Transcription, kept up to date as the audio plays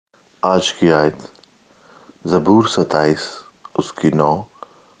آج کی آیت زبور 27 اس کی 9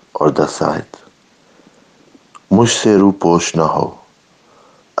 اور 10 آیت۔ مجھ سے رو پوش نہ ہو،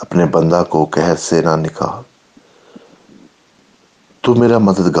 اپنے بندہ کو قحط سے نہ نکال۔ تو میرا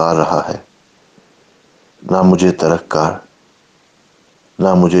مددگار رہا ہے، نہ مجھے ترک کر،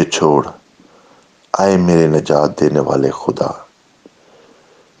 نہ مجھے چھوڑ، آئے میرے نجات دینے والے خدا۔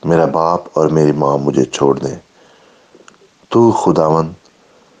 میرا باپ اور میری ماں مجھے چھوڑ دیں، تو خداوند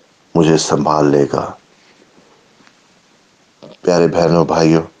مجھے سنبھال لے گا۔ پیارے بہنوں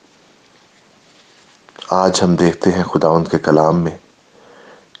بھائیوں، آج ہم دیکھتے ہیں خداوند کے کلام میں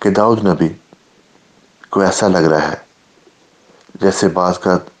کہ داؤد نبی کو ایسا لگ رہا ہے جیسے بعض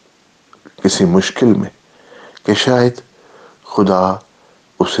کا کسی مشکل میں کہ شاید خدا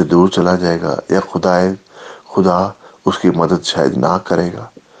اس سے دور چلا جائے گا، یا خدا اس کی مدد شاید نہ کرے گا،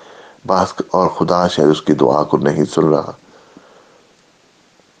 اور خدا شاید اس کی دعا کو نہیں سن رہا،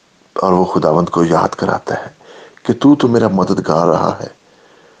 اور وہ خداوند کو یاد کراتا ہے کہ تو میرا مددگار رہا ہے،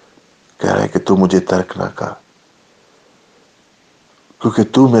 کہہ رہا ہے کہ تو مجھے ترک نہ کر، کیونکہ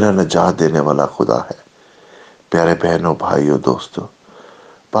تو میرا نجات دینے والا خدا ہے۔ پیارے بہنوں بھائیوں دوستوں،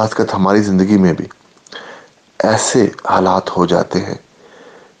 بعض اوقات ہماری زندگی میں بھی ایسے حالات ہو جاتے ہیں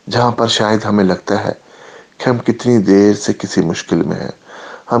جہاں پر شاید ہمیں لگتا ہے کہ ہم کتنی دیر سے کسی مشکل میں ہیں،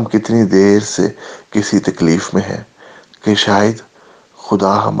 ہم کتنی دیر سے کسی تکلیف میں ہیں، کہ شاید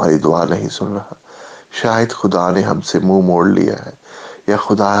خدا ہماری دعا نہیں سن رہا، شاید خدا نے ہم سے منہ موڑ لیا ہے، یا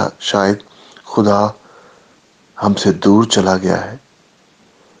شاید خدا ہم سے دور چلا گیا ہے۔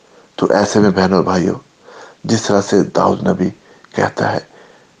 تو ایسے میں بہنوں بھائیوں، جس طرح سے داؤد نبی کہتا ہے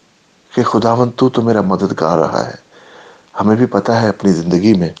کہ خداوند تو میرا مددگار رہا ہے، ہمیں بھی پتہ ہے اپنی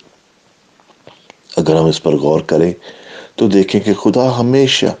زندگی میں اگر ہم اس پر غور کریں تو دیکھیں کہ خدا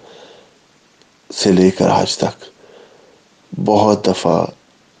ہمیشہ سے لے کر آج تک بہت دفعہ،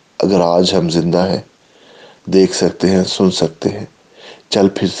 اگر آج ہم زندہ ہیں، دیکھ سکتے ہیں، سن سکتے ہیں، چل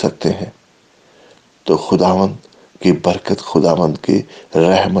پھر سکتے ہیں، تو خداوند کی برکت، خداوند کی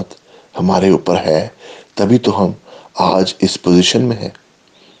رحمت ہمارے اوپر ہے، تبھی تو ہم آج اس پوزیشن میں ہیں۔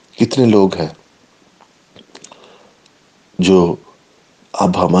 کتنے لوگ ہیں جو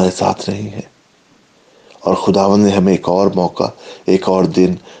اب ہمارے ساتھ نہیں ہیں، اور خداوند نے ہمیں ایک اور موقع، ایک اور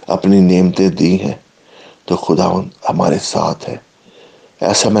دن، اپنی نعمتیں دی ہیں، تو خداوند ہمارے ساتھ ہے۔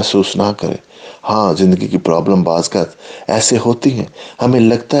 ایسا محسوس نہ کرے۔ ہاں، زندگی کی پرابلم بعض کا ایسے ہوتی ہیں، ہمیں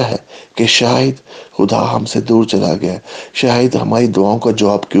لگتا ہے کہ شاید خدا ہم سے دور چلا گیا ہے، شاید ہماری دعاؤں کا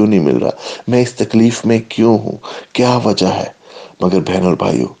جواب کیوں نہیں مل رہا، میں اس تکلیف میں کیوں ہوں، کیا وجہ ہے؟ مگر بہن اور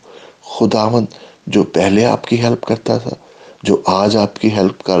بھائیوں، خداوند جو پہلے آپ کی ہیلپ کرتا تھا، جو آج آپ کی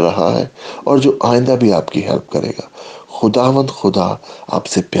ہیلپ کر رہا ہے، اور جو آئندہ بھی آپ کی ہیلپ کرے گا، خداوند خدا آپ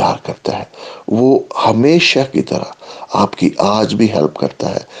سے پیار کرتا ہے۔ وہ ہمیشہ کی طرح آپ کی آج بھی ہیلپ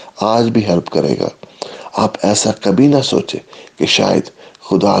کرتا ہے، آج بھی ہیلپ کرے گا۔ آپ ایسا کبھی نہ سوچے کہ شاید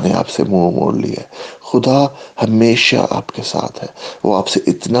خدا نے آپ سے منہ موڑ لیا ہے۔ خدا ہمیشہ آپ کے ساتھ ہے، وہ آپ سے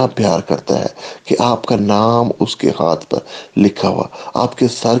اتنا پیار کرتا ہے کہ آپ کا نام اس کے ہاتھ پر لکھا ہوا، آپ کے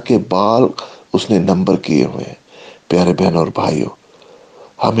سر کے بال اس نے نمبر کیے ہوئے ہیں۔ پیارے بہن اور بھائیوں،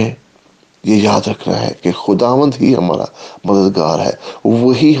 ہمیں یہ یاد رکھنا ہے کہ خداوند ہی ہمارا مددگار ہے،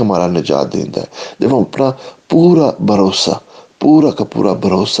 وہی ہمارا نجات دہندہ ہے۔ جب ہم اپنا پورا کا پورا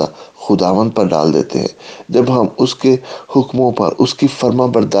بھروسہ خداوند پر ڈال دیتے ہیں، جب ہم اس کے حکموں پر، اس کی فرما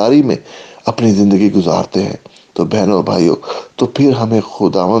برداری میں اپنی زندگی گزارتے ہیں، تو بہنوں بھائیوں، تو پھر ہمیں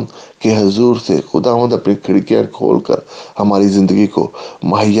خداوند کے حضور سے خداوند اپنی کھڑکیاں کھول کر ہماری زندگی کو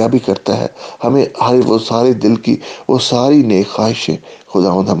مہیا بھی کرتا ہے۔ ہمیں وہ سارے دل کی وہ ساری نیک خواہشیں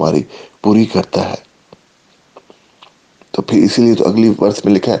خداوند ہماری پوری کرتا ہے۔ تو پھر اسی لیے تو اگلی ورس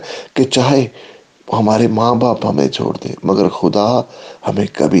میں لکھا ہے کہ چاہے ہمارے ماں باپ ہمیں چھوڑ دیں، مگر خدا ہمیں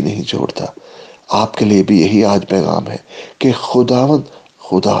کبھی نہیں چھوڑتا۔ آپ کے لیے بھی یہی آج پیغام ہے کہ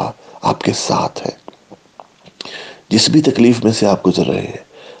خدا آپ کے ساتھ ہے۔ جس بھی تکلیف میں سے آپ گزر رہے ہیں،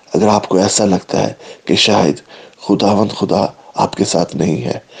 اگر آپ کو ایسا لگتا ہے کہ شاید خدا آپ کے ساتھ نہیں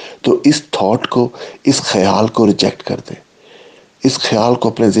ہے، تو اس تھاٹ کو، اس خیال کو ریجیکٹ کر دیں، اس خیال کو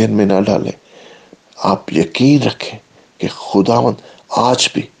اپنے ذہن میں نہ ڈالیں۔ آپ یقین رکھیں کہ خداوند آج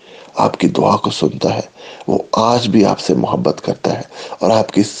بھی آپ کی دعا کو سنتا ہے، وہ آج بھی آپ سے محبت کرتا ہے، اور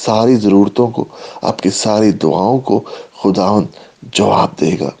آپ کی ساری ضرورتوں کو، آپ کی ساری دعاؤں کو خداوند جواب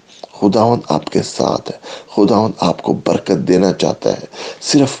دے گا۔ خداوند آپ کے ساتھ ہے، خداوند آپ کو برکت دینا چاہتا ہے۔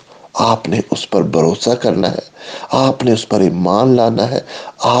 صرف آپ نے اس پر بھروسہ کرنا ہے، آپ نے اس پر ایمان لانا ہے،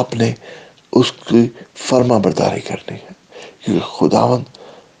 آپ نے اس کی فرما برداری کرنی ہے، کیونکہ خداوند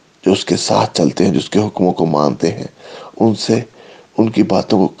جو اس کے ساتھ چلتے ہیں، جو اس کے حکموں کو مانتے ہیں، ان کی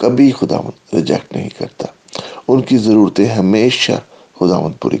باتوں کو کبھی خداوند ریجیکٹ نہیں کرتا۔ ان کی ضرورتیں ہمیشہ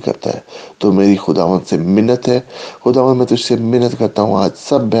خداوند پوری کرتا ہے۔ تو میری خداوند سے منت ہے، خداوند میں تجھ سے منت کرتا ہوں آج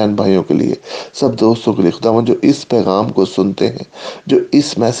سب بہن بھائیوں کے لیے، سب دوستوں کے لیے خداوند، جو اس پیغام کو سنتے ہیں، جو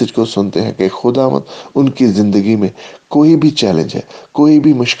اس میسج کو سنتے ہیں، کہ خداوند ان کی زندگی میں کوئی بھی چیلنج ہے، کوئی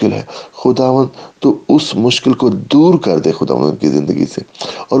بھی مشکل ہے، خداوند تو اس مشکل کو دور کر دے خداوند ان کی زندگی سے،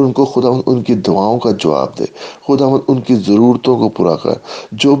 اور ان کو خداوند ان کی دعاؤں کا جواب دے، خداوند ان کی ضرورتوں کو پورا کر،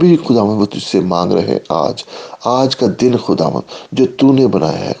 جو بھی خداوند وہ تجھ سے مانگ رہے آج کا دن خداوند جو تو نے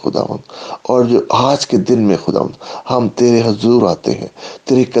بنایا ہے خداوند، اور جو آج کے دن میں خداوند ہم تیرے حضور آتے ہیں،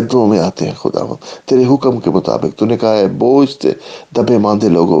 تیرے قدموں میں آتے ہیں خداوند، تیرے حکم کے مطابق تو نے کہا ہے بوجھ سے دبے باندھے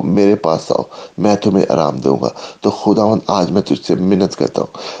لوگوں میرے پاس آؤ، میں تمہیں آرام دوں گا۔ تو خداوند آج میں تجھ سے منت کرتا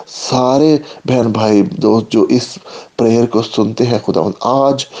ہوں، سارے بہن بھائی دوست جو اس پریئر کو سنتے ہیں خداوند،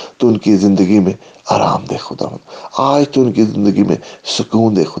 آج تو ان کی زندگی میں آرام دے خداوند، آج تو ان کی زندگی میں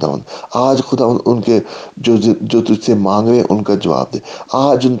سکون دے خداوند، آج خداوند ان کے جو تجھ سے مانگ رہے ہیں ان کا جواب دے،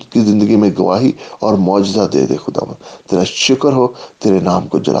 آج ان کی زندگی میں گواہی اور معجزہ دے دے خداوند۔ تیرا شکر ہو، تیرے نام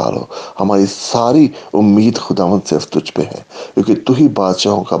کو جلال ہو، ہماری ساری امید خداوند صرف تجھ پہ ہے، کیونکہ تو ہی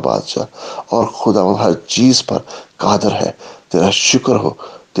بادشاہوں کا بادشاہ اور خداوند ہر چیز پر قادر ہے۔ تیرا شکر ہو،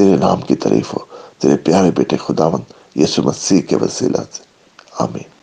 تیرے نام کی تعریف ہو، تیرے پیارے بیٹے خداوند یسوع مسیح کے وسیلہ سے، آمین۔